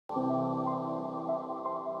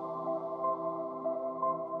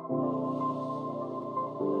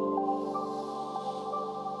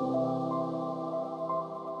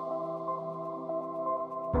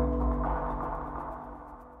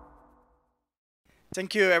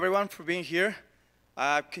Thank you, everyone, for being here.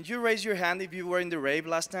 Can you raise your hand if you were in the rave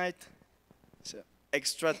last night? So,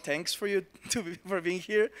 extra thanks for you for being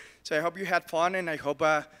here. So I hope you had fun, and I hope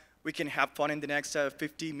we can have fun in the next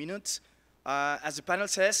 50 minutes. As the panel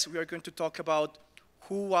says, we are going to talk about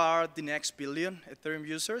who are the next billion Ethereum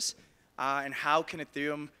users and how can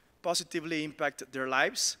Ethereum positively impact their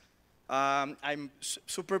lives. I'm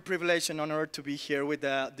super privileged and honored to be here with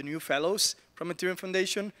the new fellows from Ethereum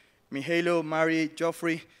Foundation, Mihajlo, Mari,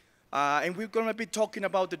 Geoffrey, and we're going to be talking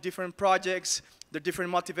about the different projects, the different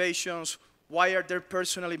motivations, why are they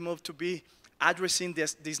personally moved to be addressing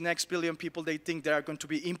these next billion people they think they are going to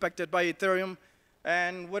be impacted by Ethereum.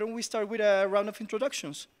 And why don't we start with a round of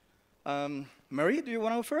introductions? Mari, do you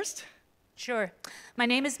want to go first? Sure. My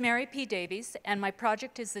name is Mary P. Davies, and my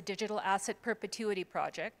project is the Digital Asset Perpetuity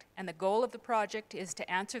Project, and the goal of the project is to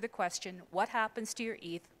answer the question, what happens to your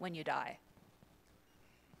ETH when you die?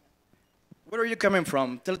 Where are you coming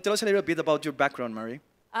from? Tell us a little bit about your background, Mary.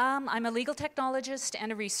 I'm a legal technologist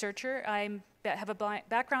and a researcher. I have a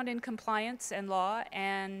background in compliance and law,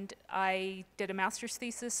 and I did a master's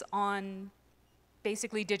thesis on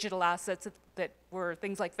basically digital assets that were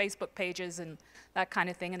things like Facebook pages and that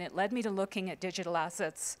kind of thing, and it led me to looking at digital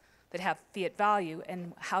assets that have fiat value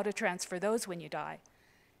and how to transfer those when you die.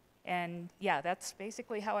 And yeah, that's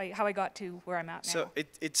basically how I got to where I'm at now. So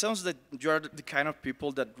it sounds that you're the kind of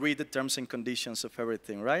people that read the terms and conditions of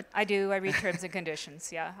everything, right? I do. I read terms and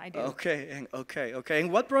conditions. Yeah, I do. Okay.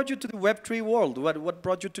 And what brought you to the Web3 world? What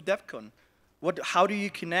brought you to Devcon? How do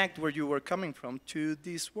you connect where you were coming from to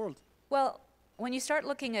this world? Well, when you start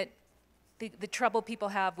looking at the trouble people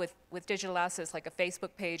have with digital assets like a Facebook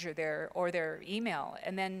page or their email,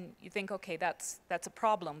 and then you think, okay, that's a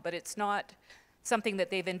problem, but it's not something that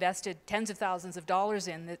they've invested tens of thousands of dollars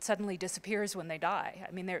in that suddenly disappears when they die.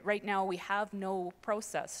 I mean, right now we have no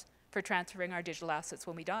process for transferring our digital assets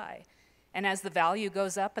when we die. And as the value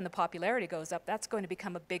goes up and the popularity goes up, that's going to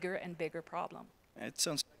become a bigger and bigger problem. It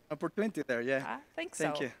sounds like an opportunity there, yeah. I think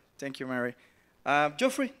so. Thank you, Mary.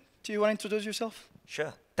 Geoffrey, do you want to introduce yourself?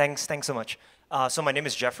 Sure. Thanks so much. So my name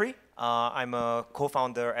is Geoffrey. I'm a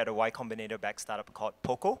co-founder at a Y Combinator-backed startup called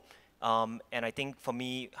Poco. And I think for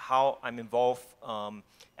me, how I'm involved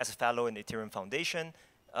as a fellow in the Ethereum Foundation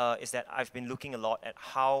is that I've been looking a lot at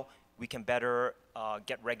how we can better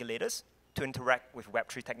get regulators to interact with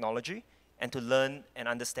Web3 technology and to learn and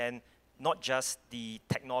understand not just the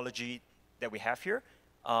technology that we have here,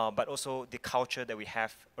 but also the culture that we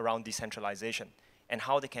have around decentralization and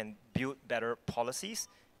how they can build better policies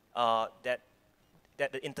that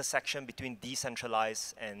the intersection between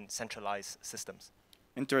decentralized and centralized systems.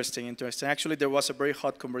 Interesting. Actually, there was a very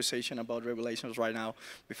hot conversation about regulations right now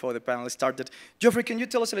before the panel started. Geoffrey, can you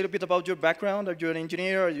tell us a little bit about your background? Are you an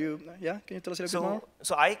engineer? Can you tell us a little bit more?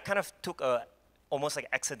 So I kind of took a almost like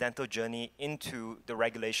accidental journey into the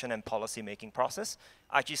regulation and policy making process.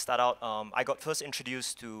 I actually started out, I got first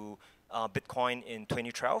introduced to Bitcoin in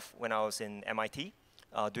 2012 when I was in MIT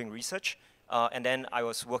doing research. And then I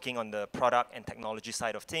was working on the product and technology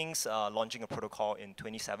side of things, launching a protocol in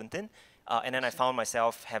 2017. And then I found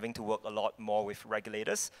myself having to work a lot more with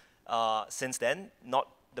regulators. Since then, not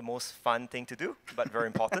the most fun thing to do, but very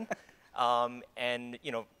important. And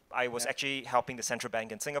I was actually helping the central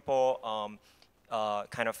bank in Singapore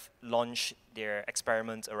kind of launch their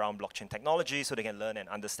experiments around blockchain technology so they can learn and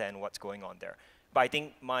understand what's going on there. But I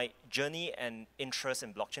think my journey and interest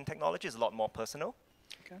in blockchain technology is a lot more personal.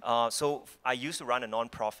 Okay. So I used to run a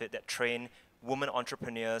nonprofit that trained women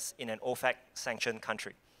entrepreneurs in an OFAC-sanctioned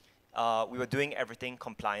country. We were doing everything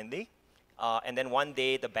compliantly. And then one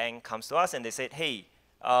day, the bank comes to us and they said, hey,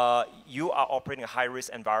 you are operating a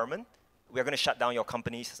high-risk environment. We're going to shut down your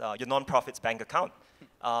company's, your nonprofit's bank account.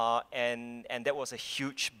 And that was a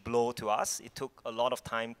huge blow to us. It took a lot of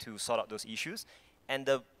time to sort out those issues. And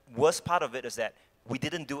the worst part of it is that we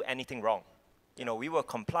didn't do anything wrong. We were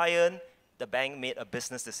compliant. The bank made a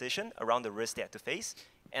business decision around the risk they had to face.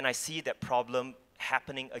 And I see that problem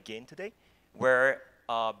happening again today, where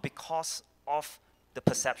because of the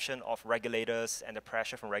perception of regulators and the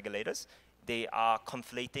pressure from regulators, they are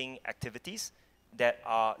conflating activities that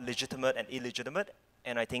are legitimate and illegitimate,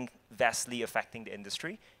 and I think vastly affecting the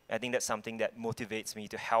industry. I think that's something that motivates me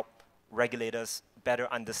to help regulators better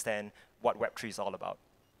understand what Web3 is all about.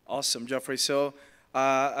 Awesome, Geoffrey. So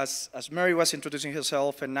as Mary was introducing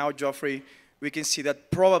herself, and now Geoffrey, we can see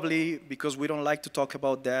that probably because we don't like to talk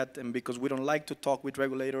about that and because we don't like to talk with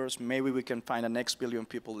regulators, maybe we can find the next billion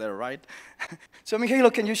people there, right? So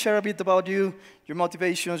Mihajlo, can you share a bit about you, your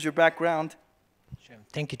motivations, your background? Sure.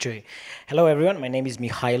 Thank you, Chuy. Hello, everyone. My name is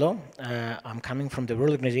Mihajlo. I'm coming from the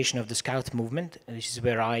World Organization of the Scout Movement. This is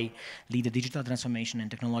where I lead the digital transformation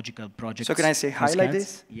and technological projects. So can I say hi like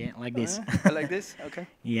this? Yeah, like this. Like this? Okay.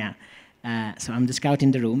 Yeah. So I'm the scout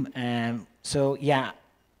in the room. So yeah,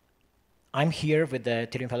 I'm here with the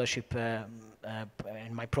Ethereum Fellowship,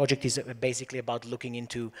 and my project is basically about looking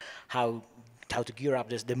into how to gear up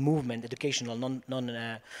the movement, educational,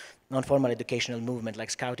 non-formal educational movement like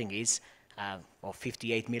scouting is, of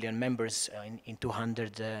 58 million members in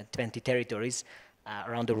 220 territories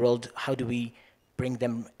around the world. How do we bring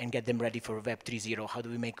them and get them ready for Web 3.0? How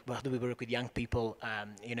do we work with young people,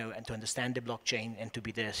 you know, and to understand the blockchain and to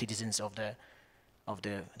be the citizens of the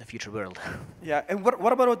future world? Yeah, and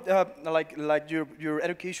what about like your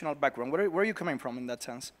educational background? Where are you coming from in that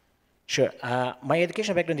sense? Sure. My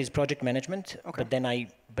educational background is project management, okay. But then I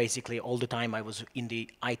basically all the time I was in the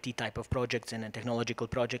IT type of projects and technological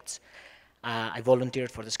projects. I volunteered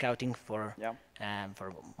for the scouting for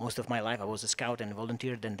most of my life. I was a scout and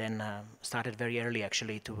volunteered, and then started very early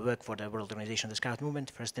actually to work for the World Organization of the Scout Movement,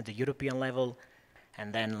 first at the European level,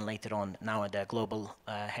 and then later on now at the global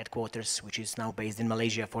headquarters, which is now based in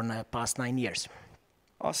Malaysia for the past 9 years.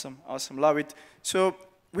 Awesome, awesome, love it. So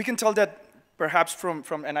we can tell that perhaps from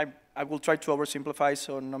and I will try to oversimplify,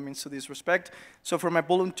 so no means to disrespect. So from a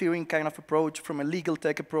volunteering kind of approach, from a legal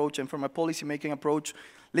tech approach, and from a policy making approach,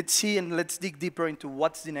 let's see and let's dig deeper into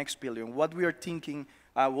what's the next billion, what we are thinking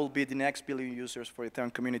will be the next billion users for the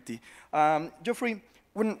Ethereum community. Geoffrey,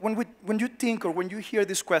 when you think or when you hear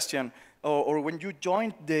this question, or when you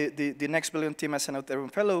joined the next billion team as an Ethereum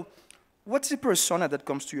fellow, what's the persona that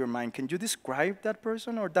comes to your mind? Can you describe that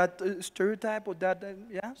person or that stereotype or that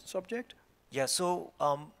subject? Yeah, so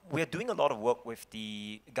we're doing a lot of work with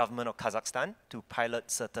the government of Kazakhstan to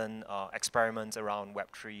pilot certain experiments around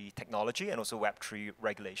Web3 technology and also Web3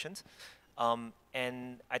 regulations.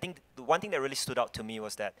 And I think the one thing that really stood out to me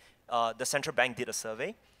was that the central bank did a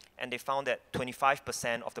survey, and they found that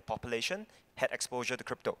 25% of the population had exposure to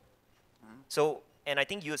crypto. So, and I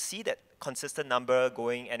think you'll see that consistent number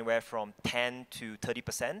going anywhere from 10 to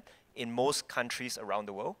 30% in most countries around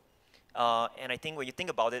the world. And I think when you think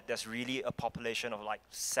about it, there's really a population of like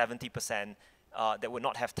 70% that would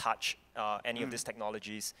not have touched any of these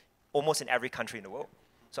technologies almost in every country in the world.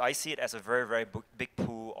 So I see it as a very, very big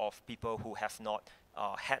pool of people who have not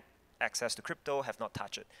had access to crypto, have not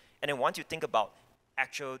touched it. And then once you think about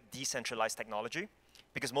actual decentralized technology,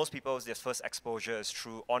 because most people's their first exposure is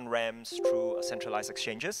through on-ramps, through centralized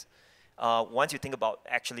exchanges. Once you think about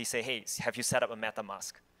actually say, hey, have you set up a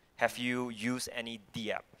MetaMask? Have you used any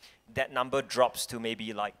DApp? That number drops to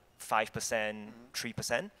maybe like 5%,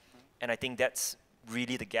 3%. And I think that's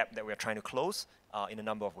really the gap that we're trying to close in a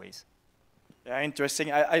number of ways. Yeah,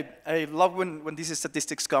 interesting. I love when these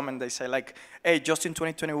statistics come and they say like, hey, just in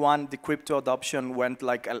 2021, the crypto adoption went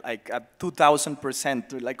like at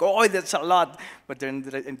 2,000%. Like, oh, that's a lot. But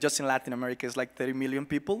then just in Latin America, it's like 30 million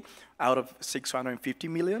people out of 650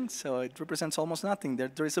 million. So it represents almost nothing.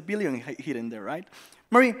 There is a billion hidden there, right?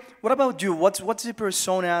 Marie, what about you? What's the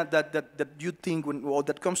persona that you think, or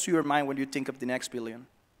that comes to your mind when you think of the next billion?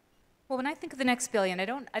 Well, when I think of the next billion,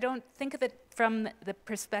 I don't think of it from the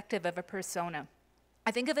perspective of a persona.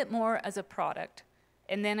 I think of it more as a product.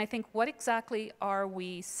 And then I think, what exactly are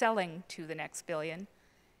we selling to the next billion?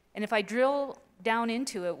 And if I drill down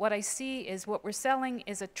into it, what I see is what we're selling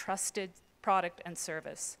is a trusted product and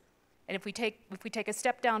service. And if we take a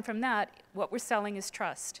step down from that, what we're selling is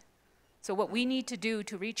trust. So what we need to do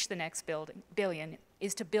to reach the next billion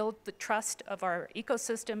is to build the trust of our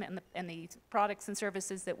ecosystem and the products and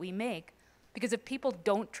services that we make. Because if people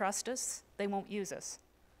don't trust us, they won't use us.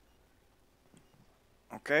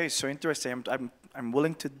 Okay, so interesting. I'm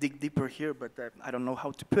willing to dig deeper here, but I don't know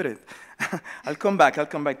how to put it. I'll come back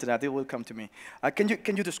to that. It will come to me.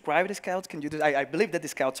 Can you describe the scouts? I believe that the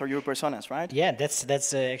scouts are your personas, right? Yeah,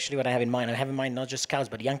 that's actually what I have in mind. I have in mind not just scouts,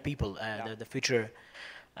 but young people, the future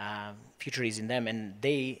is in them, and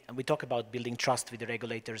we talk about building trust with the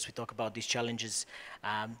regulators, we talk about these challenges,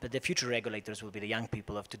 but the future regulators will be the young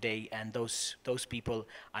people of today, and those people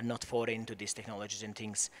are not foreign to these technologies and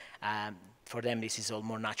things. For them, this is all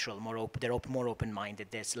more natural, they're more open-minded,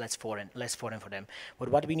 there's less foreign for them. But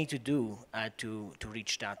what we need to do to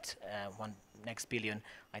reach that next billion,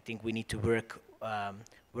 I think we need to work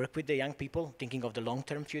with the young people, thinking of the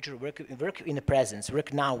long-term future, work in the presence,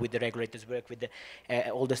 work now with the regulators, work with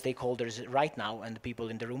all the stakeholders right now and the people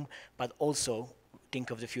in the room, but also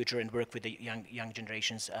think of the future and work with the young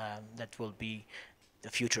generations that will be the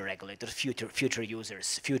future regulators, future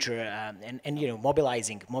users, future and you know,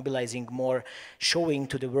 mobilizing more, showing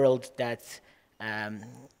to the world that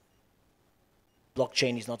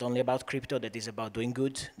blockchain is not only about crypto, that is about doing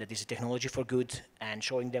good, that is a technology for good, and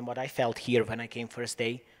showing them what I felt here when I came first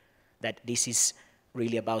day, that this is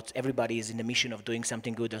really about everybody is in the mission of doing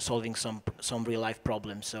something good and solving some real life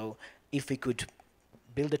problems. So if we could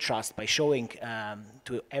build the trust by showing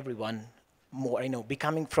to everyone more, you know,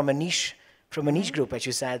 becoming from a niche group, as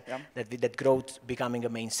you said, that growth becoming a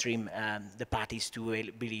mainstream, the path is to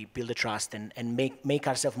really build the trust and make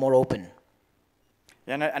ourselves more open.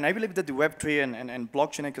 Yeah, and I believe that the Web3 and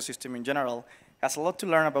blockchain ecosystem in general has a lot to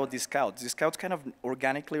learn about the scouts. The scouts kind of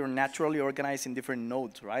organically or naturally organize in different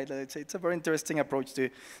nodes, right? It's a very interesting approach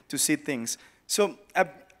to see things. So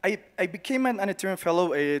I became an Ethereum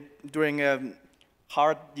fellow during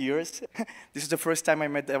hard years. This is the first time I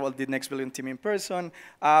met the NextBillion team in person.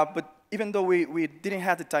 But even though we didn't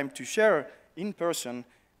have the time to share in person,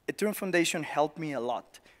 Ethereum Foundation helped me a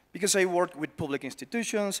lot. Because I work with public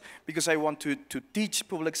institutions, because I want to teach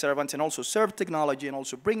public servants and also serve technology and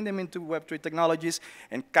also bring them into Web3 technologies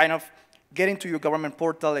and kind of get into your government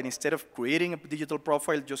portal and instead of creating a digital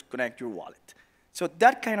profile, just connect your wallet. So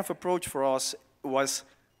that kind of approach for us was,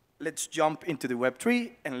 let's jump into the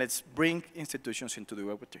Web3 and let's bring institutions into the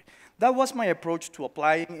Web3. That was my approach to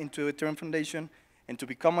applying into Ethereum Foundation and to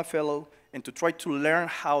become a fellow and to try to learn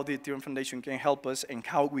how the Ethereum Foundation can help us and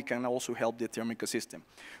how we can also help the Ethereum ecosystem.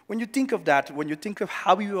 When you think of that, when you think of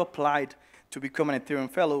how you applied to become an Ethereum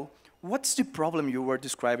fellow, what's the problem you were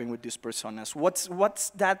describing with these personas? What's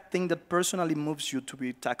that thing that personally moves you to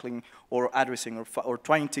be tackling or addressing or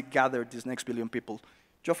trying to gather these next billion people?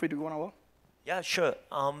 Geoffrey, do you want to go? Yeah, sure.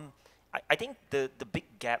 I think the big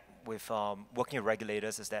gap with working with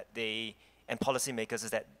regulators is that and policymakers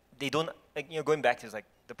is that they don't, you know, going back to like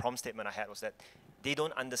the prompt statement I had was that they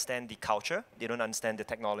don't understand the culture, they don't understand the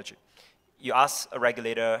technology. You ask a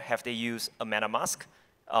regulator, have they used a MetaMask?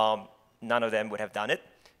 None of them would have done it.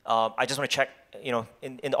 I just want to check, you know,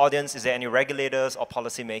 in the audience, is there any regulators or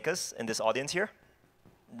policymakers in this audience here?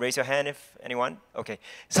 Raise your hand if anyone. Okay,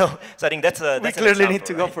 so I think that's a we clearly need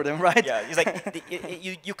to go for them, right? Yeah, it's like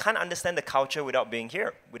you can't understand the culture without being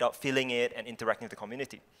here, without feeling it and interacting with the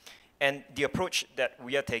community. And the approach that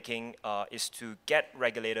we are taking is to get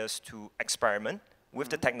regulators to experiment with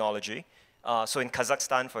the technology. So in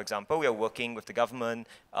Kazakhstan, for example, we are working with the government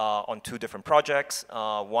on 2 different projects.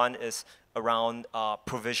 One is around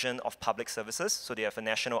provision of public services. So they have a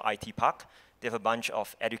national IT park. They have a bunch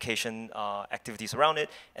of education activities around it.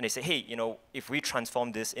 And they say, hey, you know, if we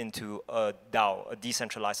transform this into a DAO, a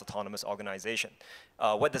decentralized autonomous organization,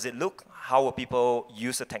 what does it look? How will people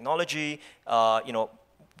use the technology? You know,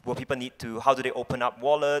 will people need to, how do they open up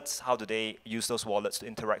wallets? How do they use those wallets to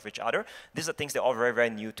interact with each other? These are things that are all very, very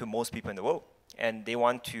new to most people in the world. And they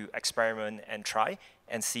want to experiment and try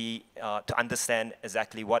and see, to understand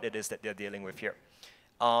exactly what it is that they're dealing with here.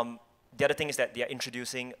 The other thing is that they are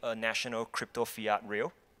introducing a national crypto fiat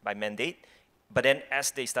rail by mandate. But then as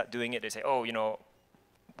they start doing it, they say, oh, you know,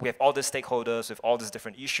 we have all the stakeholders with all these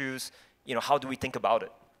different issues. You know, how do we think about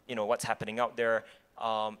it? You know, what's happening out there?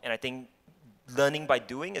 And I think learning by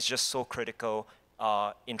doing is just so critical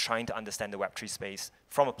in trying to understand the Web3 space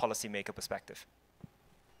from a policymaker perspective.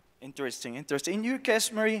 Interesting, interesting. In your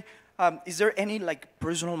case, Mary, is there any like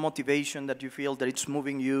personal motivation that you feel that it's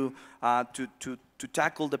moving you to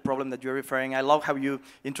tackle the problem that you're referring? I love how you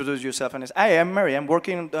introduce yourself and say, I am Mary, I'm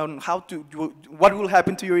working on what will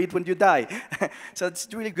happen to your eat when you die. So it's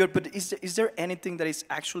really good, but is there anything that is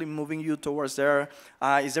actually moving you towards there?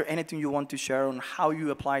 Is there anything you want to share on how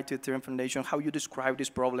you apply to Ethereum Foundation, how you describe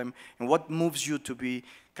this problem, and what moves you to be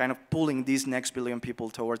kind of pulling these next billion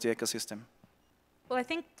people towards the ecosystem? Well, I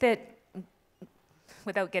think that,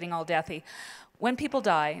 without getting all deathy, when people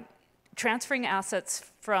die, transferring assets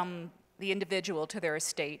from the individual to their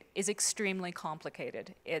estate is extremely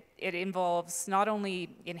complicated. It involves not only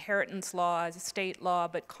inheritance law, estate law,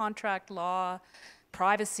 but contract law,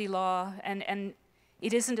 privacy law, and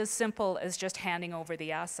it isn't as simple as just handing over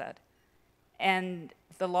the asset. And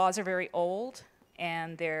the laws are very old,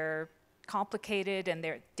 and they're complicated, and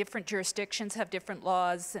different jurisdictions have different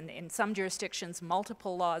laws, and in some jurisdictions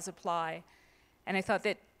multiple laws apply. And I thought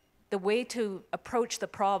that the way to approach the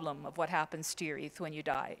problem of what happens to your ETH when you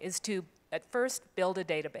die is to, at first, build a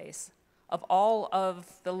database of all of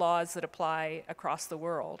the laws that apply across the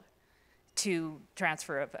world to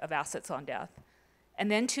transfer of assets on death, and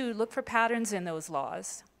then to look for patterns in those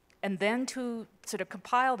laws, and then to sort of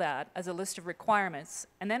compile that as a list of requirements,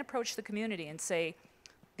 and then approach the community and say,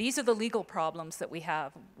 these are the legal problems that we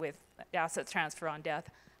have with assets transfer on death.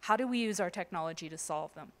 How do we use our technology to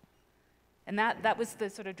solve them? And that was the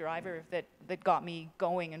sort of driver that got me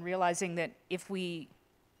going and realizing that if we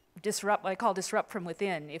disrupt, what I call disrupt from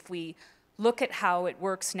within, if we look at how it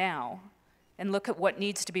works now and look at what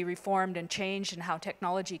needs to be reformed and changed and how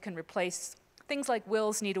technology can replace things like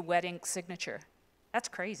wills need a wet ink signature. That's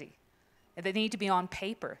crazy. And they need to be on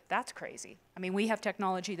paper. That's crazy. I mean, we have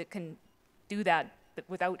technology that can do that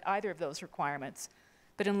without either of those requirements.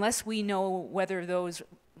 But unless we know whether those,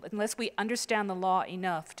 unless we understand the law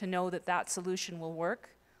enough to know that that solution will work,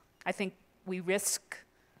 I think we risk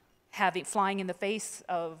flying in the face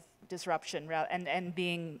of disruption and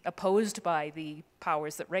being opposed by the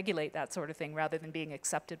powers that regulate that sort of thing rather than being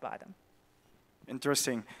accepted by them.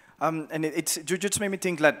 Interesting. And you just made me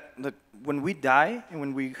think that when we die and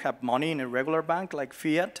when we have money in a regular bank like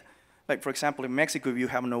fiat, like for example in Mexico, if you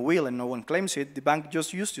have no will and no one claims it, the bank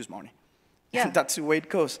just uses this money. Yeah. And that's the way it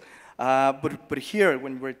goes. But here,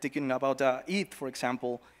 when we're thinking about ETH, for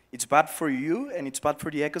example, it's bad for you and it's bad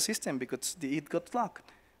for the ecosystem because the ETH got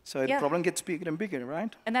locked. So the problem gets bigger and bigger,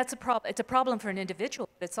 right? And that's it's a problem for an individual.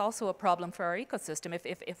 But it's also a problem for our ecosystem.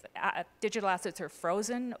 If digital assets are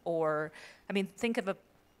frozen, or I mean,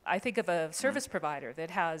 I think of a service provider that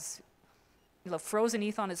has frozen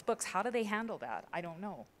ETH on its books. How do they handle that? I don't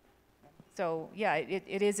know. So yeah,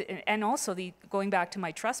 it is, and also going back to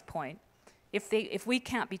my trust point, if we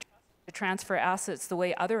can't be trusted to transfer assets the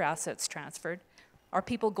way other assets transferred, are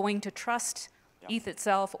people going to trust ETH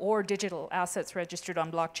itself or digital assets registered on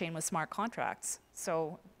blockchain with smart contracts?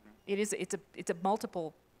 So it's a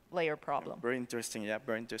multiple layer problem. Very interesting, yeah,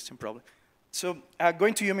 very interesting problem. So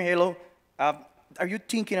going to you, Mihajlo, are you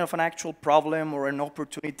thinking of an actual problem or an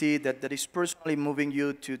opportunity that is personally moving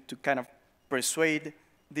you to kind of persuade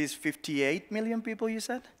these 58 million people, you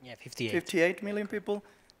said? Yeah, 58. 58 million people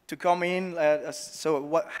to come in. So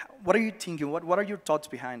what are you thinking? What are your thoughts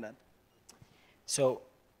behind that? So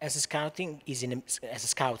as a scout,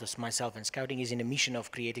 as myself, and scouting is in a mission of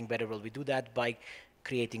creating better world. We do that by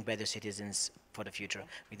creating better citizens for the future.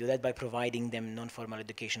 We do that by providing them non-formal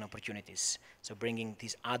education opportunities. So bringing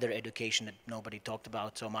this other education that nobody talked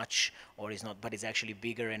about so much, or is not, but it's actually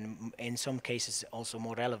bigger and in some cases also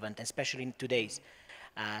more relevant, especially in today's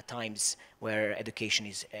times where education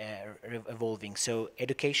is evolving. So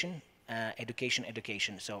education,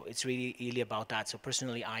 education. So it's really about that. So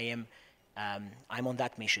personally, I'm on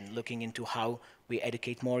that mission, looking into how we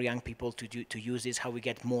educate more young people to use this, how we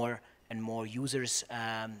get more and more users,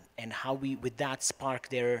 and how we, with that, spark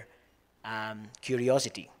their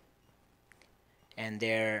curiosity. And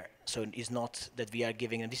so it's not that we are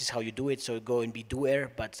giving them, this is how you do it, so go and be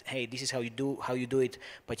doer, but hey, this is how you do it,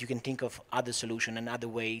 but you can think of other solution, another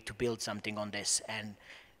way to build something on this, and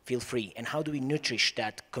feel free. And how do we nourish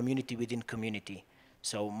that community within community?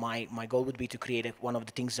 So my goal would be to create one of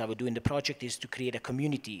the things I would do in the project is to create a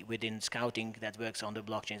community within scouting that works on the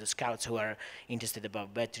blockchain. So scouts who are interested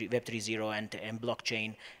about Web 3.0 and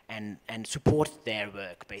blockchain and support their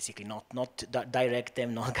work, basically, not direct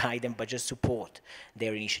them, not guide them, but just support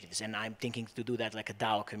their initiatives. And I'm thinking to do that like a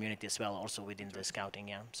DAO community as well, also within the scouting.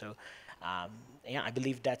 Yeah. So yeah, I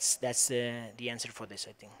believe that's the answer for this,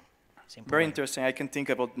 I think. Very interesting. I can think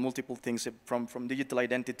about multiple things from digital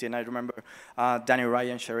identity, and I remember Danny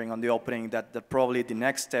Ryan sharing on the opening that probably the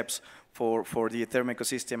next steps for the Ethereum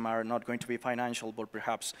ecosystem are not going to be financial, but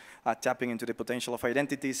perhaps tapping into the potential of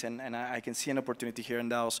identities, and I can see an opportunity here in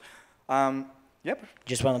DAOs. Yep.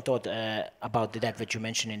 Just one thought about that you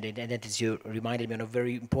mentioned in the identities. You reminded me of a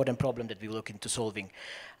very important problem that we look into solving.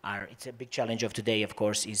 It's a big challenge of today, of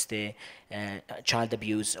course, is the child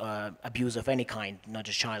abuse, abuse of any kind, not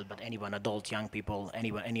just child, but anyone, adult, young people,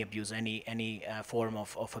 anyone, any abuse, any form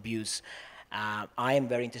of abuse. I am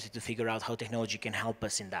very interested to figure out how technology can help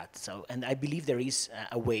us in that. So, and I believe there is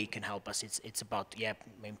a way it can help us. It's about, yeah,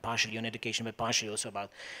 I mean, partially on education, but partially also about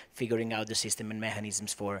figuring out the system and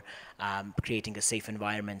mechanisms for creating a safe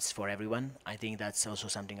environments for everyone. I think that's also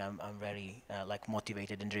something I'm very like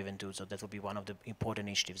motivated and driven to. So that will be one of the important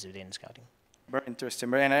initiatives within scouting. Very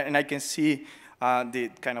interesting, and I can see the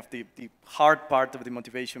kind of the hard part of the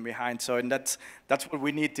motivation behind. So, and that's what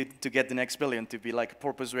we need to get the next billion to be like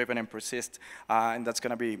purpose-driven and persist, and that's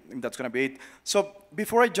gonna be it. So,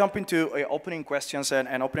 before I jump into opening questions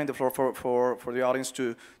and opening the floor for the audience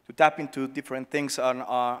to tap into different things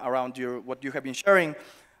around what you have been sharing,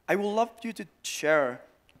 I would love you to share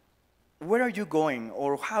where are you going,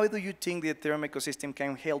 or how do you think the Ethereum ecosystem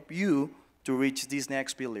can help you to reach this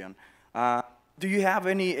next billion? Do you have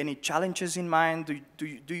any challenges in mind?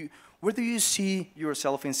 Where do you see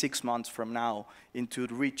yourself in 6 months from now into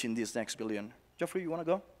reaching this next billion? Geoffrey, you want to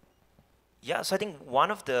go? Yeah, so I think one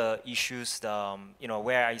of the issues,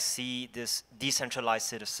 where I see this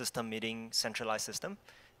decentralized system meeting centralized system,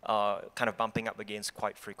 kind of bumping up against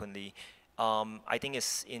quite frequently, I think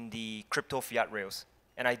is in the crypto fiat rails.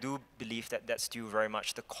 And I do believe that that's still very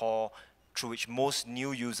much the core through which most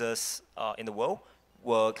new users in the world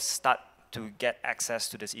will start to get access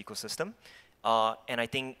to this ecosystem. And I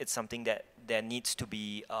think it's something that there needs to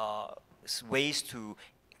be ways to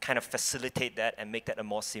kind of facilitate that and make that a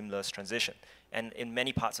more seamless transition. And in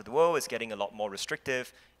many parts of the world, it's getting a lot more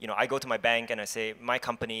restrictive. I go to my bank and I say, my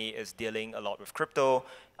company is dealing a lot with crypto.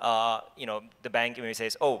 The bank maybe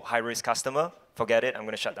says, oh, high-risk customer, forget it, I'm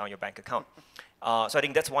going to shut down your bank account. So I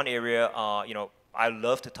think that's one area, I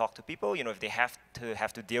love to talk to people, if they have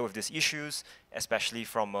to deal with these issues, especially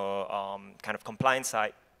from a kind of compliance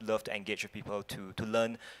side, love to engage with people to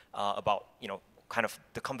learn about, kind of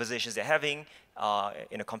the conversations they're having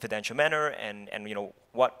in a confidential manner, and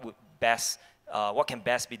what can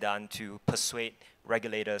best be done to persuade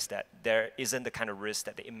regulators that there isn't the kind of risk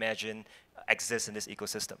that they imagine exists in this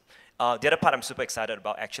ecosystem. The other part I'm super excited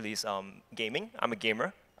about actually is gaming. I'm a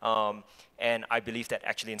gamer. And I believe that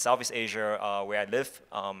actually in Southeast Asia, where I live,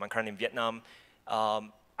 I'm currently in Vietnam,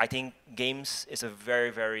 I think games is a very,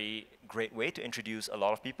 very great way to introduce a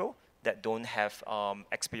lot of people that don't have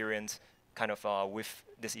experience kind of with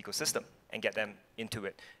this ecosystem and get them into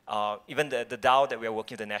it. Even the DAO that we are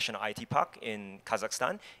working with, the National IT Park in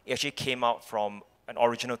Kazakhstan, it actually came out from an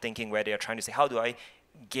original thinking where they are trying to say, how do I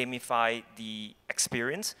gamify the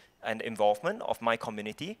experience and involvement of my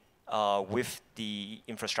community with the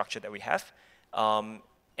infrastructure that we have,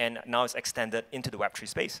 and now it's extended into the Web3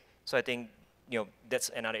 space. So I think that's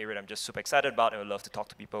another area that I'm just super excited about, and I would love to talk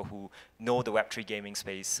to people who know the Web3 gaming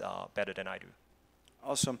space better than I do.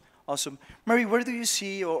 Awesome, awesome. Mary, where do you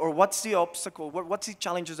see, or what's the obstacle, what's the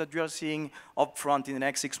challenges that you are seeing up front in the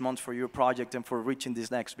next 6 months for your project and for reaching this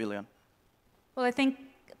next billion? Well, I think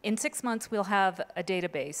in 6 months we'll have a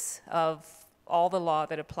database of all the law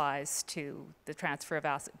that applies to the transfer of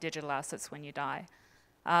digital assets when you die.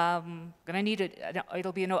 Gonna need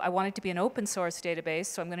I want it to be an open source database,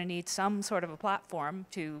 so I'm gonna need some sort of a platform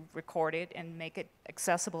to record it and make it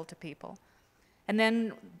accessible to people. And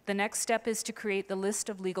then the next step is to create the list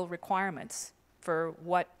of legal requirements for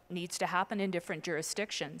what needs to happen in different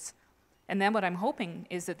jurisdictions. And then what I'm hoping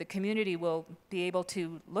is that the community will be able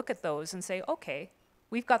to look at those and say, okay,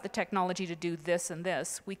 we've got the technology to do this and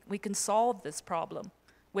this. We can solve this problem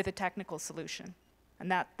with a technical solution.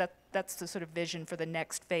 And that's the sort of vision for the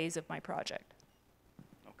next phase of my project.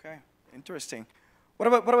 Okay, interesting. What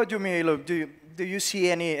about you, Mihajlo? Do you see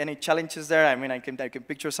any challenges there? I mean, I can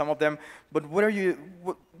picture some of them, but what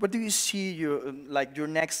do you see your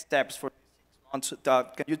next steps for 6 months?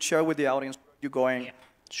 Can you share with the audience where you're going? Yeah,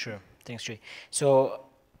 sure. Thanks, Chuy. So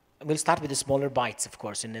we'll start with the smaller bites, of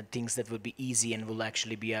course, and the things that will be easy and will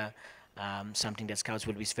actually be something that scouts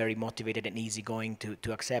will be very motivated and easygoing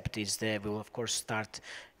to accept. We'll of course start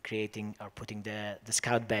creating or putting the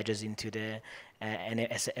scout badges into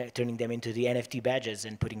turning them into the NFT badges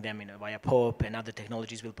and putting them via POP and other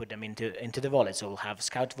technologies. We'll put them into the wallet. So we'll have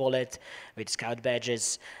Scout wallet with Scout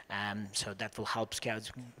badges. So that will help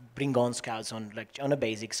scouts bring on scouts on a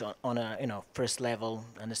basics on a first level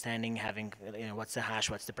understanding, having what's the hash,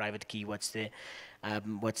 what's the private key, what's the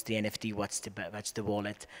NFT, what's the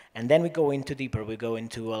wallet, and then we go into deeper. We go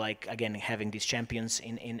into again having these champions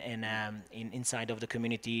inside of the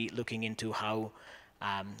community, looking into how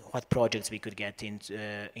what projects we could get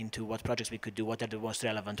into, what projects we could do, what are the most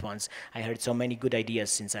relevant ones. I heard so many good ideas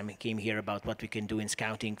since I came here about what we can do in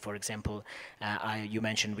scouting. For example, you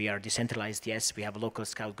mentioned we are decentralized. Yes, we have local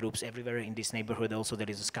scout groups everywhere in this neighborhood. Also, there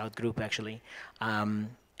is a scout group actually. And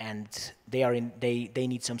they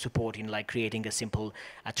need some support in creating a simple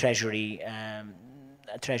treasury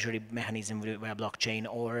mechanism via blockchain,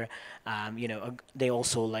 or they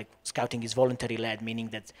also scouting is voluntary led, meaning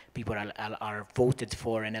that people are voted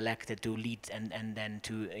for and elected to lead and then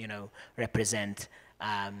to represent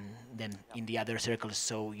them in the other circles,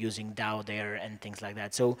 so using DAO there and things like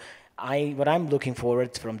that. So what I'm looking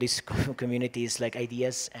forward from this community is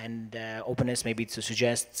ideas and openness, maybe to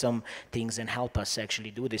suggest some things and help us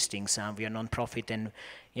actually do these things. We are non-profit, and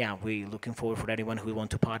yeah, we're looking forward for anyone who want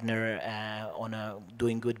to partner on a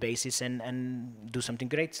doing good basis and do something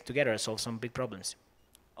great together, solve some big problems.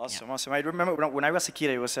 Awesome, yeah. Awesome. I remember when I was a kid,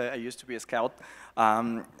 I used to be a scout,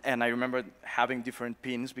 and I remember having different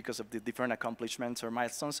pins because of the different accomplishments or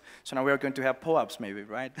milestones. So now we are going to have POAPs maybe,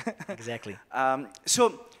 right? Exactly.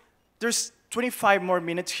 So there's 25 more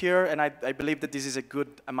minutes here, and I believe that this is a good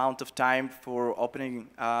amount of time for opening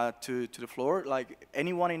to the floor.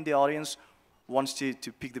 Anyone in the audience wants to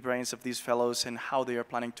pick the brains of these fellows and how they are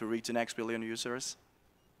planning to reach the next billion users?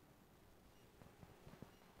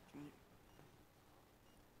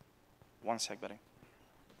 One sec, buddy.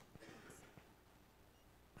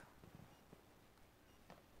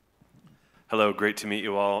 Hello, great to meet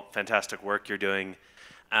you all. Fantastic work you're doing.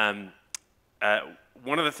 Some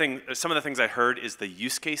of the things I heard is the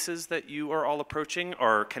use cases that you are all approaching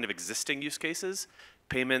are kind of existing use cases,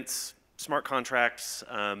 payments, smart contracts,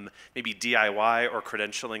 maybe DIY or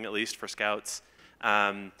credentialing at least for scouts.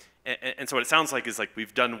 And so what it sounds like is like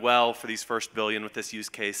we've done well for these first billion with this use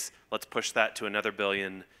case. Let's push that to another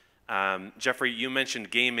billion. Geoffrey, you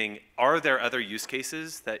mentioned gaming. Are there other use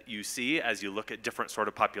cases that you see as you look at different sort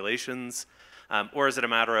of populations? Or is it a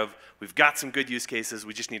matter of, we've got some good use cases,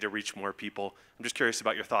 we just need to reach more people? I'm just curious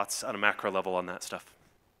about your thoughts on a macro level on that stuff.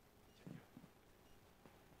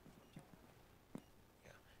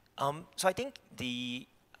 So I think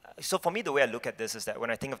so for me, the way I look at this is that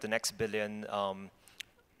when I think of the next billion,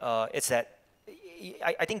 it's that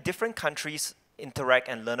I think different countries interact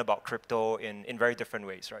and learn about crypto in very different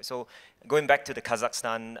ways, right? So going back to the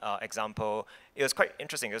Kazakhstan example, it was quite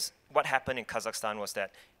interesting because what happened in Kazakhstan was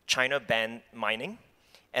that China banned mining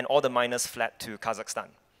and all the miners fled to Kazakhstan.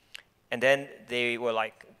 And then they were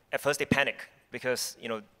like, at first they panicked because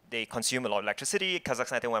they consume a lot of electricity.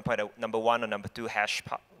 Kazakhstan, I think, went point number 1 or number 2 hash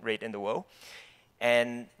rate in the world.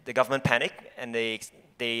 And the government panicked and they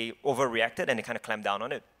overreacted and they kind of clamped down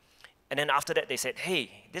on it. And then after that, they said,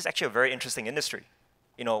 hey, this is actually a very interesting industry.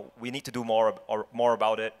 We need to do more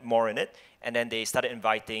about it, more in it. And then they started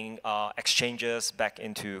inviting exchanges back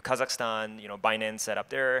into Kazakhstan. Binance set up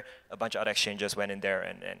there. A bunch of other exchanges went in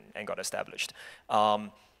there and got established.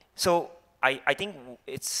 So I think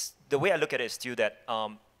the way I look at it is still that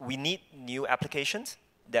we need new applications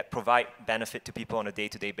that provide benefit to people on a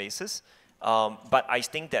day-to-day basis. But I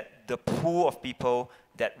think that the pool of people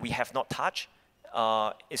that we have not touched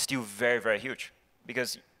is still very, very huge.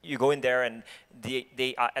 Because you go in there and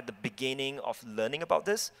they are at the beginning of learning about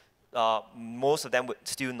this. Most of them would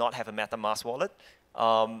still not have a MetaMask wallet.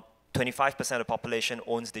 25% of the population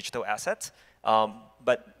owns digital assets.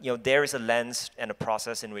 But there is a lens and a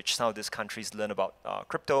process in which some of these countries learn about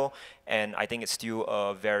crypto. And I think it's still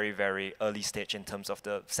a very, very early stage in terms of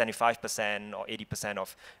the 75% or 80%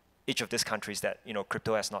 of each of these countries that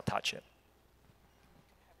crypto has not touched yet.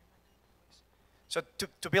 So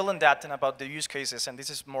to build on that and about the use cases, and this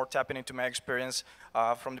is more tapping into my experience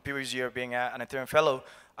from the previous year being an Ethereum fellow,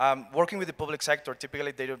 working with the public sector,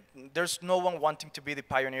 typically there's no one wanting to be the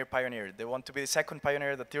pioneer. They want to be the second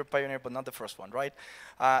pioneer, the third pioneer, but not the first one, right?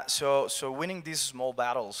 So winning these small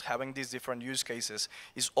battles, having these different use cases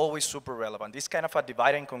is always super relevant. This kind of a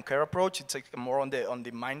divide and conquer approach, it's like more on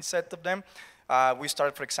the mindset of them. We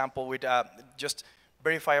started, for example, with just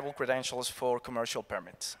verifiable credentials for commercial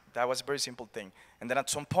permits. That was a very simple thing. And then at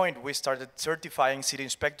some point, we started certifying city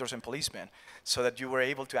inspectors and policemen so that you were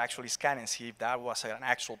able to actually scan and see if that was an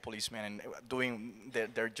actual policeman and doing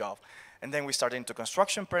their job. And then we started into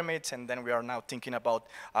construction permits, and then we are now thinking about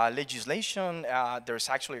legislation. There's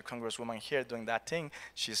actually a congresswoman here doing that thing.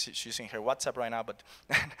 She's in her WhatsApp right now, but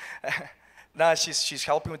no, she's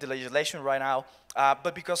helping with the legislation right now,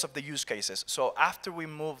 but because of the use cases. So after we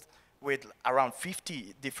moved with around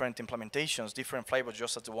 50 different implementations, different flavors,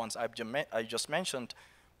 just as the ones I just mentioned,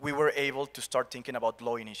 we were able to start thinking about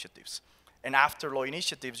law initiatives. And after law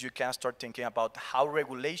initiatives, you can start thinking about how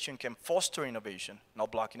regulation can foster innovation,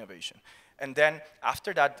 not block innovation. And then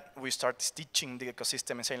after that, we start stitching the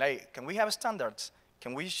ecosystem and saying, hey, can we have standards?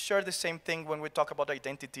 Can we share the same thing when we talk about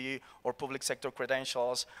identity or public sector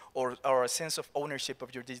credentials or a sense of ownership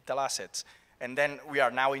of your digital assets? And then we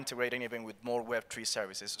are now integrating even with more Web3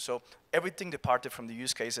 services. So everything departed from the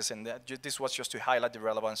use cases, and this was just to highlight the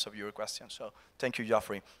relevance of your question. So thank you,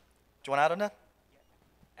 Geoffrey. Do you want to add on that?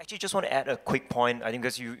 Actually, just want to add a quick point. I think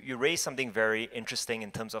because you raised something very interesting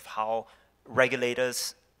in terms of how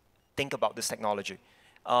regulators think about this technology.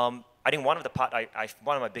 I think one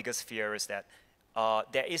of my biggest fears is that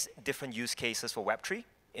there is different use cases for Web3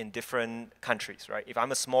 in different countries, right? If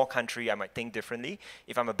I'm a small country, I might think differently.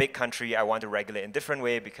 If I'm a big country, I want to regulate in a different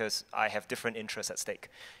way because I have different interests at stake.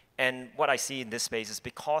 And what I see in this space is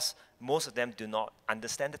because most of them do not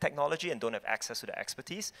understand the technology and don't have access to the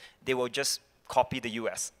expertise, they will just copy the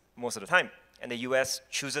US most of the time. And the US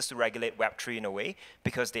chooses to regulate Web3 in a way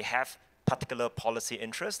because they have particular policy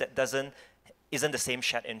interests that isn't the same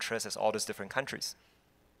shared interest as all those different countries.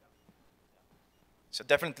 So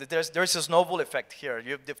definitely, there's a snowball effect here.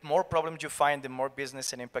 The more problems you find, the more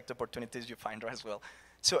business and impact opportunities you find as well.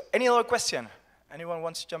 So any other question? Anyone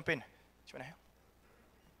wants to jump in? Do you want to help?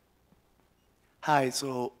 Hi,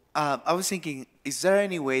 so I was thinking, is there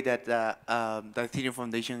any way that the Ethereum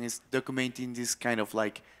Foundation is documenting this kind of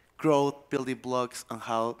like growth building blocks on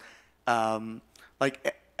how,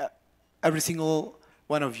 like every single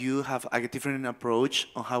one of you have a different approach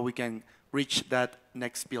on how we can reach that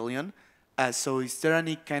next billion? So is there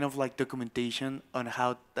any kind of like documentation on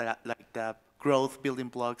how the growth building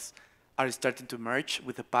blocks are starting to merge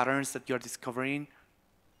with the patterns that you're discovering?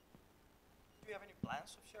 Do you have any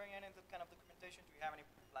plans of sharing any of that kind of documentation? Do you have any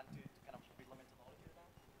plan to kind of build a methodology of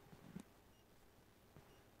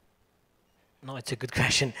that? No, it's a good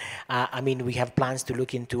question. I mean, we have plans to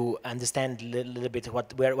look into, understand a little bit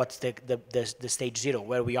what's the stage zero,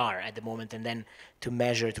 where we are at the moment, and then to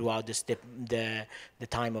measure throughout the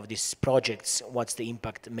time of these projects, what's the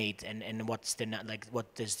impact made and what's what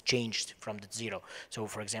has changed from the zero. So,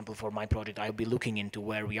 for example, for my project, I'll be looking into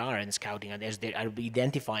where we are and scouting, and I'll be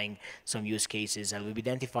identifying some use cases. I'll be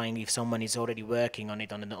identifying if someone is already working on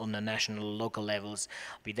it on the national, local levels.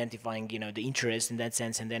 I'll be identifying, the interest in that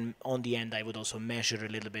sense, and then on the end, I would also measure a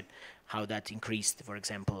little bit how that increased, for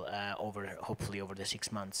example, hopefully over the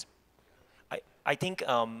 6 months. I think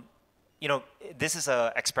this is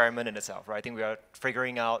an experiment in itself, right? I think we are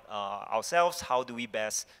figuring out ourselves how do we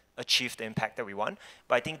best achieve the impact that we want.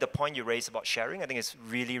 But I think the point you raised about sharing, I think is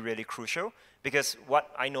really, really crucial, because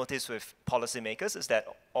what I notice with policymakers is that,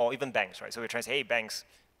 or even banks, right? So we're trying to say, hey, banks,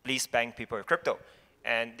 please bank people with crypto.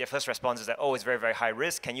 And their first response is that, oh, it's very, very high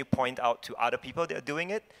risk. Can you point out to other people that are doing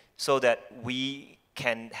it so that we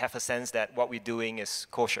can have a sense that what we're doing is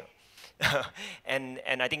kosher? and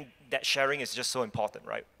I think that sharing is just so important,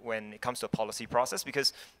 right, when it comes to a policy process,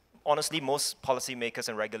 because honestly, most policymakers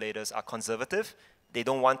and regulators are conservative. They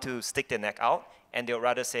don't want to stick their neck out, and they'll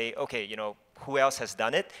rather say, okay, who else has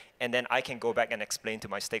done it? And then I can go back and explain to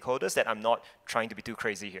my stakeholders that I'm not trying to be too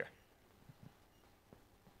crazy here.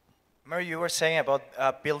 Mary, you were saying about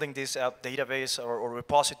building this database or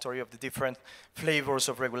repository of the different flavors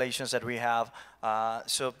of regulations that we have.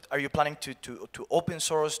 So are you planning to open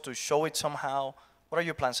source, to show it somehow? What are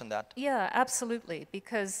your plans on that? Yeah, absolutely,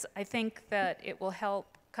 because I think that it will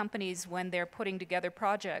help companies when they're putting together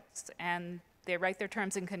projects and they write their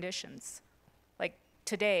terms and conditions. Like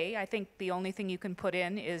today, I think the only thing you can put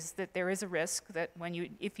in is that there is a risk that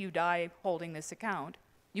if you die holding this account,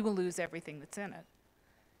 you will lose everything that's in it.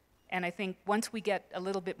 And I think once we get a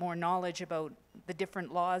little bit more knowledge about the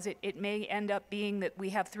different laws, it may end up being that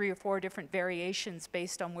we have 3 or 4 different variations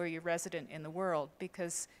based on where you're resident in the world,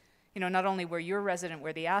 because not only where you're resident,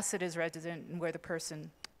 where the asset is resident, and where the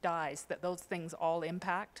person dies, that those things all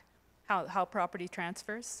impact how property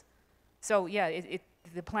transfers. So yeah,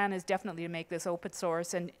 the plan is definitely to make this open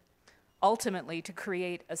source and ultimately to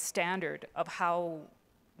create a standard of how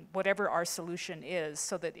whatever our solution is,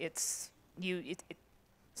 so that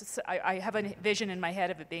I have a vision in my head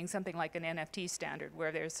of it being something like an NFT standard,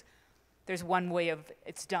 where there's one way of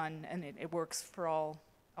it's done and it works for all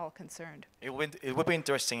concerned. It would be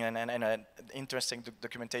interesting and an interesting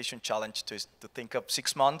documentation challenge to think of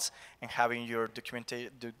 6 months and having your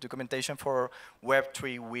documentation for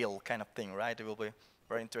Web3 wheel kind of thing, right? It will be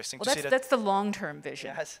very interesting to see that. That's the long-term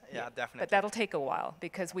vision. Yes, yeah, definitely. But that'll take a while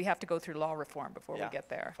because we have to go through law reform before we get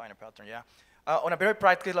there. Find a pattern, yeah. On a very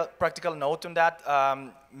practical note on that,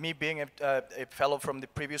 me being a fellow from the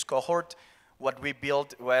previous cohort, what we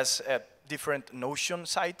built was different Notion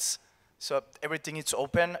sites. So everything is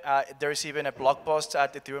open. There is even a blog post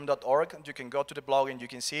at ethereum.org. You can go to the blog and you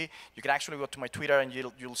can see. You can actually go to my Twitter and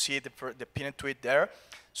you'll see the pinned tweet there.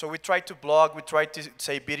 So we try to blog, we try to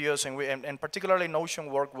say videos, and particularly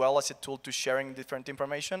Notion work well as a tool to sharing different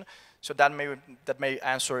information. So that may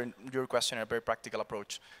answer your question in a very practical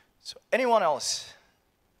approach. So anyone else?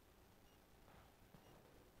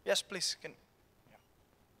 Yes, please.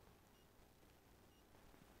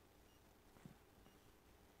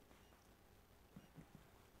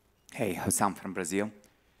 Hey, Hussam from Brazil.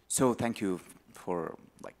 So thank you for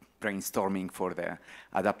brainstorming for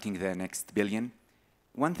adopting the next billion.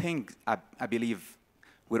 One thing I believe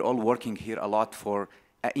we're all working here a lot for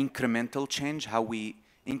an incremental change, how we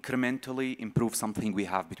incrementally improve something we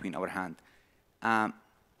have between our hands.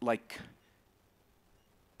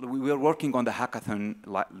 We were working on the hackathon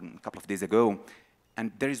a couple of days ago,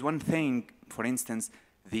 and there is one thing, for instance,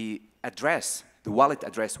 the address, the wallet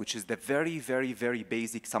address, which is the very, very, very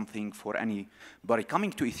basic something for anybody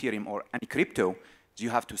coming to Ethereum or any crypto, you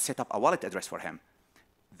have to set up a wallet address for him.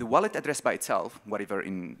 The wallet address by itself, whatever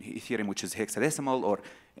in Ethereum, which is hexadecimal, or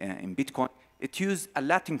in Bitcoin, it uses a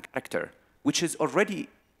Latin character, which is already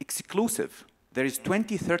exclusive. There is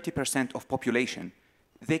 20–30% of population.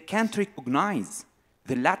 They can't recognize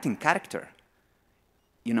the Latin character.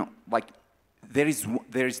 there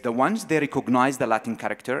is the ones they recognize the Latin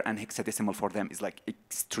character, and hexadecimal for them is like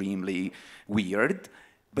extremely weird.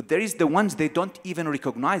 But there is the ones they don't even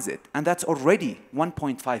recognize it, and that's already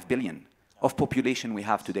 1.5 billion of population we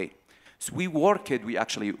have today. So we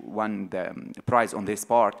actually won the prize on this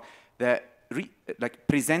part, like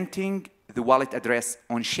presenting the wallet address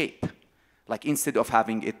on shape. Like instead of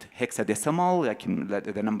having it hexadecimal,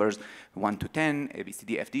 like the numbers 1 to 10, A, B, C,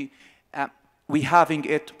 D, F, D, we having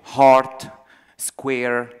it heart,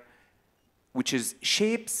 square, which is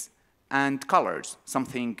shapes and colors,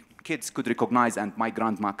 something kids could recognize and my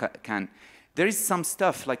grandma can. There is some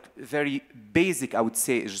stuff like very basic, I would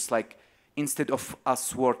say, is just like instead of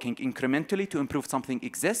us working incrementally to improve something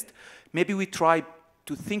exist, maybe we try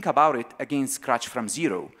to think about it again, scratch from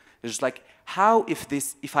zero. It's like, how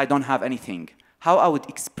if I don't have anything, how I would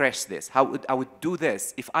express this, how I would do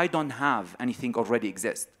this if I don't have anything already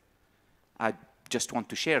exist. I just want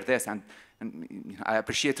to share this, and I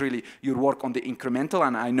appreciate really your work on the incremental,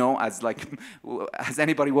 and I know as like, as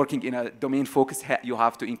anybody working in a domain focus, you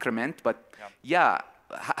have to increment, but yeah,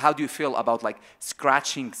 how do you feel about like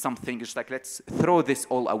scratching something? It's like, let's throw this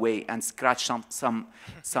all away and scratch some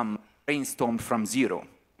brainstorm from zero.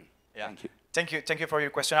 Yeah. Thank you. Thank you for your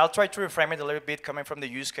question. I'll try to reframe it a little bit coming from the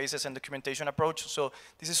use cases and documentation approach. So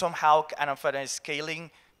this is somehow kind of a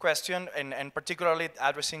scaling question, and particularly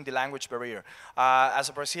addressing the language barrier. As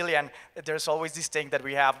a Brazilian, there's always this thing that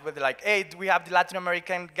we have with like, hey, we have the Latin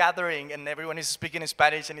American gathering and everyone is speaking in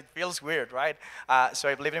Spanish and it feels weird, right? So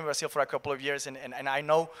I've lived in Brazil for a couple of years, and I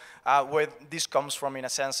know where this comes from in a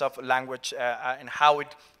sense of language and how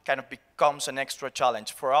it kind of becomes an extra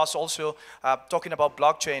challenge. For us also, talking about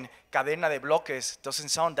blockchain, cadena de bloques doesn't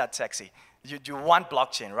sound that sexy. You want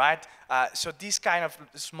blockchain, right? So these kind of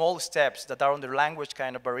small steps that are on the language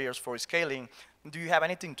kind of barriers for scaling, do you have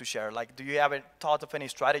anything to share? Like, do you have a thought of any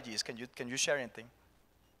strategies? Can you share anything?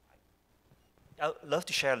 I'd love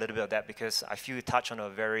to share a little bit of that, because I feel you touch on a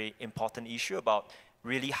very important issue about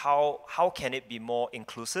really how can it be more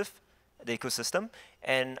inclusive, the ecosystem.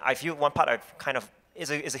 And I feel one part I've kind of, is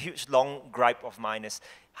a huge long gripe of mine is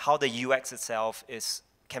how the UX itself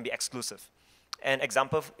can be exclusive. An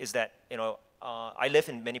example is that, you know, I live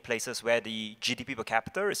in many places where the GDP per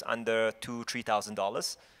capita is under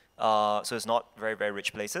 $2,000-3,000. So it's not very, very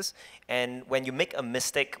rich places. And when you make a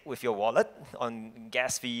mistake with your wallet on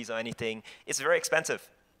gas fees or anything, it's very expensive.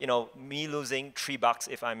 You know, me losing $3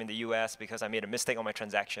 if I'm in the US because I made a mistake on my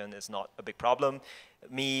transaction is not a big problem.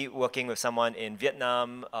 Me working with someone in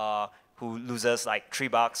Vietnam who loses like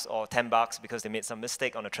 $3 or $10 because they made some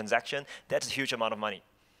mistake on a transaction, that's a huge amount of money.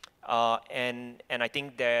 And I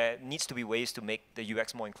think there needs to be ways to make the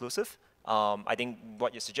UX more inclusive. I think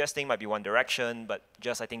what you're suggesting might be one direction, but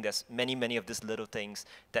just I think there's many of these little things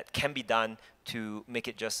that can be done to make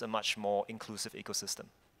it just a much more inclusive ecosystem.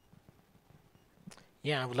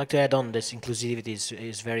 Yeah, I would like to add on this inclusivity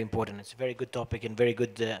is very important. It's a very good topic and very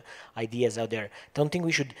good ideas out there. Don't think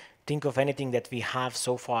we should think of anything that we have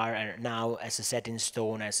so far now as a set in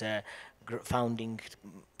stone, as a founding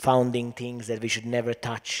things that we should never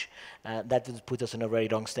touch. That would put us on a very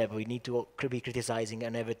wrong step. We need to be criticizing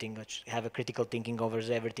and everything, have a critical thinking over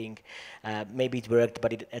everything. Maybe it worked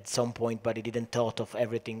at some point, but it didn't thought of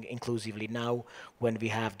everything inclusively. Now, when we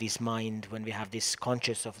have this mind, when we have this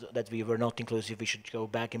conscious of that we were not inclusive, we should go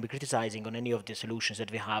back and be criticizing on any of the solutions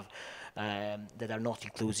that we have that are not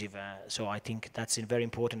inclusive. So I think that's very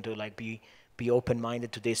important to like be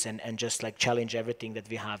open-minded to this and just like challenge everything that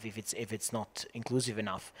we have if it's not inclusive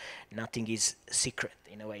enough. Nothing is secret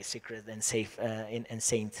in a way, secret and safe and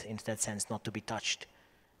saint in that sense, not to be touched.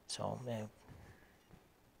 So.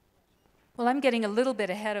 Well, I'm getting a little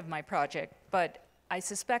bit ahead of my project, but I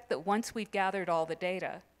suspect that once we've gathered all the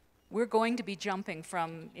data, we're going to be jumping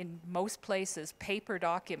from, in most places, paper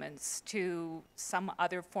documents to some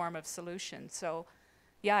other form of solution. So,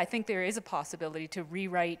 yeah, I think there is a possibility to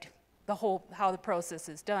rewrite how the process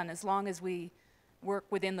is done, as long as we work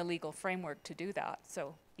within the legal framework to do that.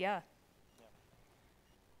 So, yeah.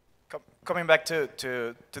 Coming back to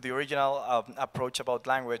the original approach about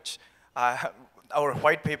language, our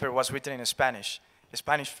white paper was written in Spanish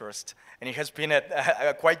first, and it has been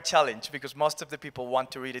a quite challenge because most of the people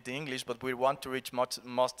want to read it in English, but we want to reach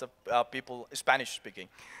most of people Spanish speaking.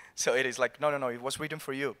 So it is like, no, it was written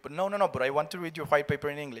for you. But no, but I want to read your white paper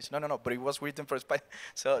in English. No, but it was written for Spanish.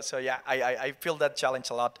 So yeah, I feel that challenge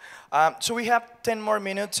a lot. So we have 10 more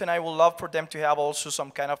minutes, and I would love for them to have also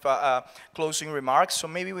some kind of closing remarks. So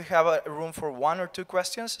maybe we have a room for 1 or 2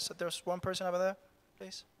 questions. So there's one person over there,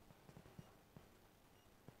 please.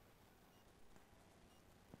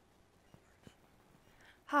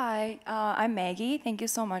 Hi, I'm Maggie. Thank you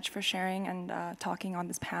so much for sharing and talking on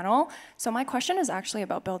this panel. So my question is actually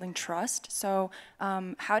about building trust. So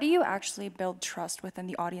how do you actually build trust within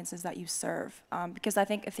the audiences that you serve? Because I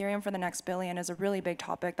think Ethereum for the next billion is a really big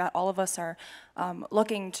topic that all of us are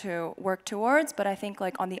looking to work towards. But I think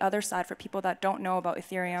like on the other side, for people that don't know about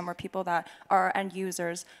Ethereum or people that are end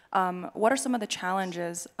users, what are some of the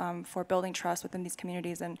challenges for building trust within these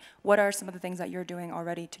communities, and what are some of the things that you're doing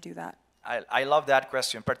already to do that? I love that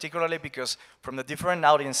question, particularly because from the different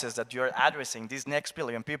audiences that you're addressing, these next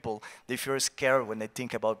billion people, they feel scared when they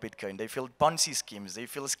think about Bitcoin. They feel Ponzi schemes, they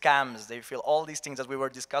feel scams, they feel all these things that we were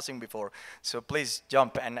discussing before. So please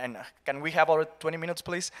jump, and can we have our 20 minutes,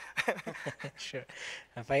 please? Sure.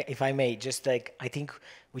 If I may, just like, I think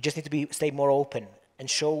we just need to stay more open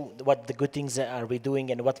and show what the good things are we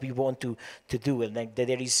doing and what we want to do, and like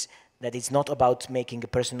that it's not about making a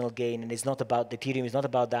personal gain, and it's not about the Ethereum. It's not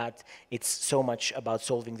about that. It's so much about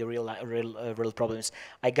solving the real problems.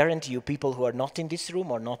 I guarantee you, people who are not in this room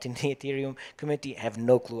or not in the Ethereum community have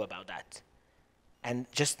no clue about that. And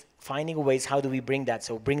just finding ways, how do we bring that?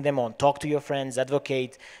 So bring them on, talk to your friends,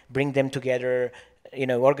 advocate, bring them together, you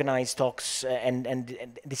know, organize talks and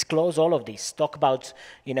disclose all of this. Talk about,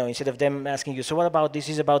 you know, instead of them asking you, so what about this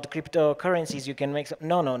is about cryptocurrencies, you can make some,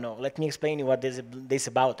 no. Let me explain you what this is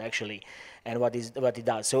about actually, and what it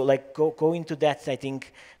does. So like go into that. I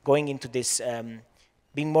think going into this,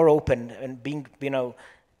 being more open and being, you know,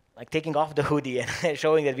 like taking off the hoodie and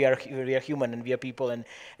showing that we are human and we are people, and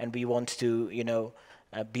we want to, you know,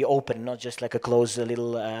 be open, not just like a closed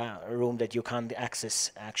little room that you can't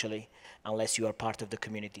access actually, unless you are part of the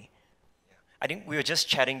community. I think we were just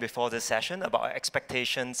chatting before this session about our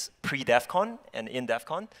expectations pre-Devcon and in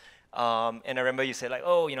Devcon. And I remember you said like,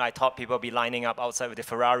 oh, you know, I thought people would be lining up outside with their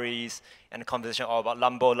Ferraris, and the conversation all about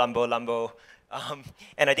Lambo.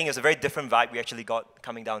 And I think it's a very different vibe we actually got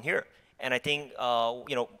coming down here. And I think,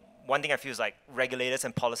 you know, one thing I feel is like regulators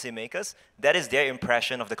and policymakers, that is their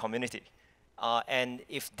impression of the community. And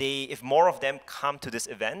if more of them come to this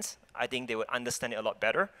event, I think they would understand it a lot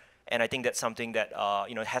better. And I think that's something that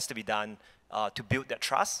you know, has to be done to build that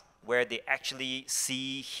trust, where they actually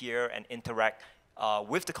see, hear, and interact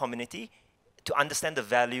with the community to understand the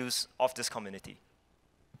values of this community.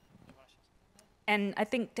 And I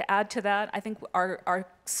think to add to that, I think our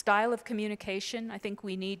style of communication, I think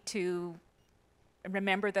we need to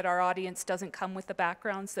remember that our audience doesn't come with the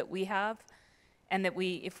backgrounds that we have, and that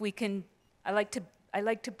if we can, I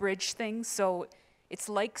like to bridge things, so it's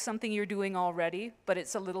like something you're doing already, but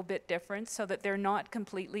it's a little bit different, so that they're not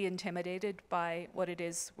completely intimidated by what it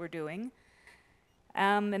is we're doing.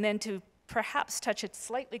 And then to perhaps touch a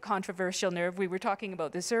slightly controversial nerve, we were talking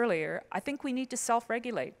about this earlier, I think we need to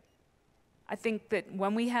self-regulate. I think that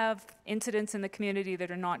when we have incidents in the community that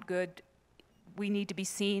are not good, we need to be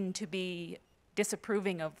seen to be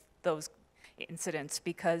disapproving of those incidents,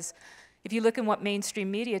 because if you look at what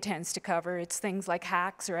mainstream media tends to cover, it's things like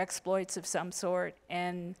hacks or exploits of some sort,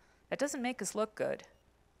 and that doesn't make us look good.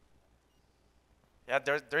 Yeah,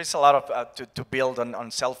 there is a lot of to build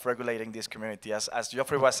on self-regulating this community. As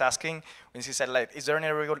Geoffrey was asking, when he said, like, is there any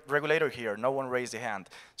regulator here? No one raised a hand.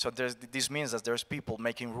 So this means that there's people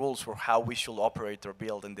making rules for how we should operate or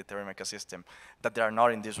build in the Ethereum ecosystem, that they are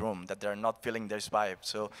not in this room, that they are not feeling this vibe.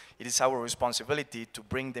 So it is our responsibility to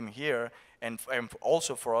bring them here, and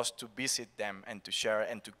also for us to visit them and to share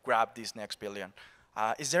and to grab this next billion.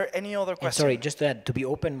 Is there any other question? Sorry, just to add, to be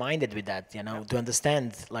open-minded with that, you know, yeah, to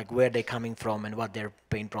understand like where they're coming from and what their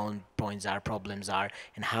pain points are, problems are,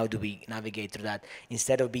 and how do we navigate through that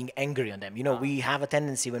instead of being angry on them. You know, we have a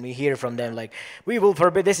tendency when we hear from them like, we will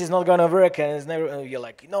forbid, this is not going to work, and it's never, you're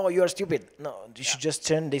like, no, you're stupid. No, you should just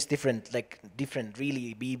turn this different,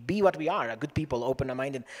 really be what we are, good people,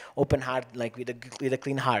 open-minded, open heart, like with a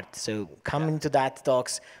clean heart. So come into that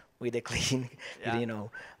talks with a clean, with, you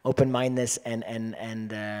know, open-mindedness and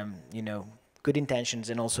you know, good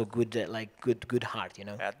intentions, and also good good heart, you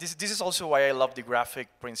know. This is also why I love the graphic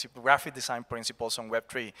design principles on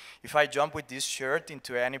Web3. If I jump with this shirt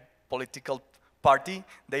into any political party,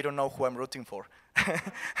 they don't know who I'm rooting for.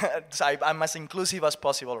 So I'm as inclusive as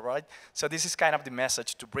possible, right? So this is kind of the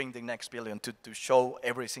message to bring the next billion, to show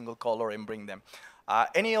every single color and bring them.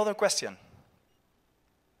 Any other question?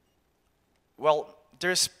 Well,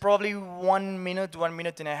 there's probably 1 minute, 1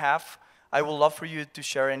 minute and a half. I would love for you to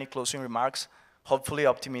share any closing remarks, hopefully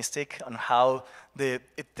optimistic, on how the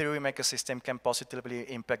Ethereum ecosystem can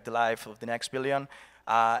positively impact the life of the next billion,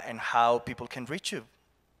 and how people can reach you.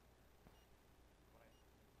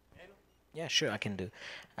 Yeah, sure, I can do.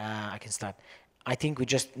 I can start. I think we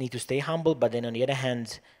just need to stay humble, but then on the other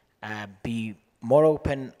hand, be more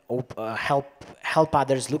open, help help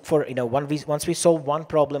others, look for, once we solve one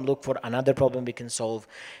problem, look for another problem we can solve.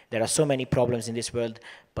 There are so many problems in this world,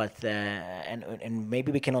 but and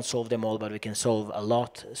maybe we cannot solve them all, but we can solve a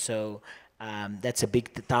lot. So that's a big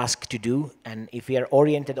task to do, and if we are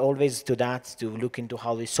oriented always to that, to look into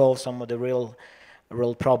how we solve some of the real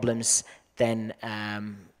problems, then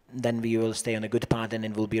we will stay on a good path, and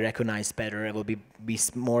it will be recognized better. It will be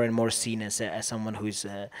more and more seen as someone who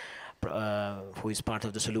is part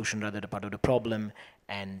of the solution rather than part of the problem.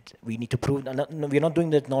 And we need to prove, we're not doing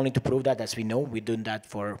that only to prove that, as we know, we're doing that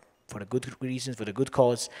for the good reasons, for the good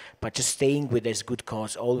cause, but just staying with this good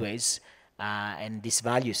cause always, and this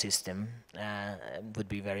value system would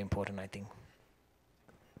be very important, I think.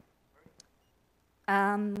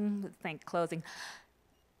 Closing.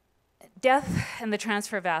 Death and the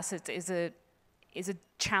transfer of assets is a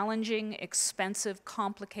challenging, expensive,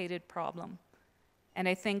 complicated problem. And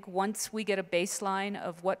I think once we get a baseline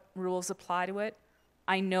of what rules apply to it,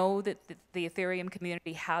 I know that the Ethereum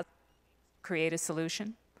community has created a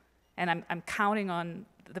solution. And I'm counting on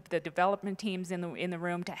the development teams in the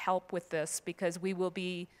room to help with this, because we will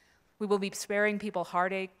be sparing people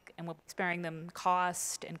heartache, and we'll be sparing them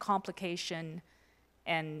cost and complication.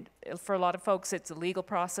 And for a lot of folks, it's a legal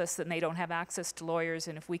process, and they don't have access to lawyers.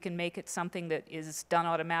 And if we can make it something that is done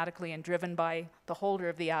automatically and driven by the holder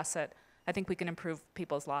of the asset, I think we can improve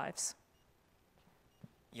people's lives.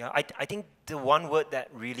 Yeah, I think the one word that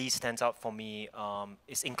really stands out for me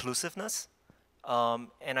is inclusiveness.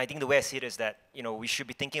 And I think the way I see it is that, we should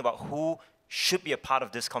be thinking about who should be a part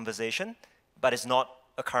of this conversation, but is not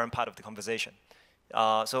a current part of the conversation.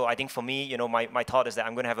 So I think for me, my thought is that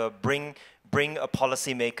I'm going to have bring a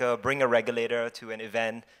policymaker, bring a regulator to an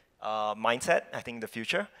event mindset, I think, in the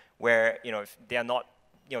future, where, if they are not,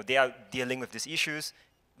 they are dealing with these issues,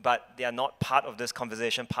 but they are not part of this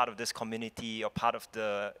conversation, part of this community, or part of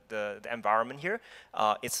the environment here.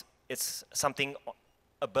 It's something,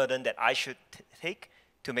 a burden that I should take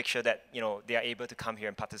to make sure that, they are able to come here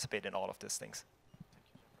and participate in all of these things.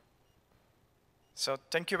 So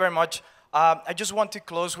thank you very much. I just want to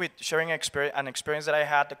close with sharing an experience that I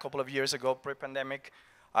had a couple of years ago, pre-pandemic.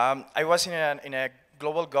 I was in a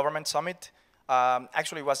global government summit.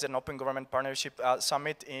 Actually, it was an open government partnership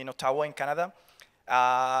summit in Ottawa, in Canada.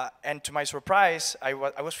 And to my surprise, I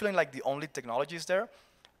was feeling like the only technologist there.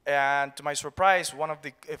 And to my surprise, one of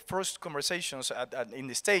the first conversations in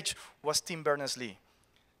the stage was Tim Berners-Lee.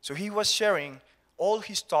 So he was sharing all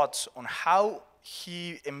his thoughts on how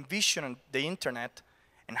he envisioned the internet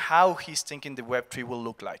and how he's thinking the Web3 will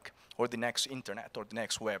look like, or the next internet, or the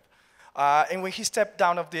next web. And when he stepped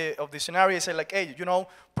down of the scenario, he said, like, hey,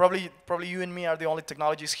 probably you and me are the only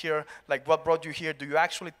technologists here. Like, what brought you here? Do you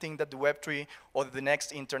actually think that the Web3 or the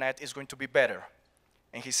next internet is going to be better?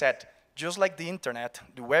 And he said, just like the internet,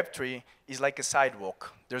 the Web3 is like a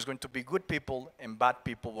sidewalk. There's going to be good people and bad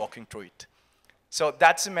people walking through it. So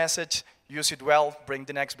that's the message. Use it well. Bring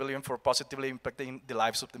the next billion for positively impacting the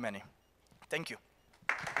lives of the many. Thank you.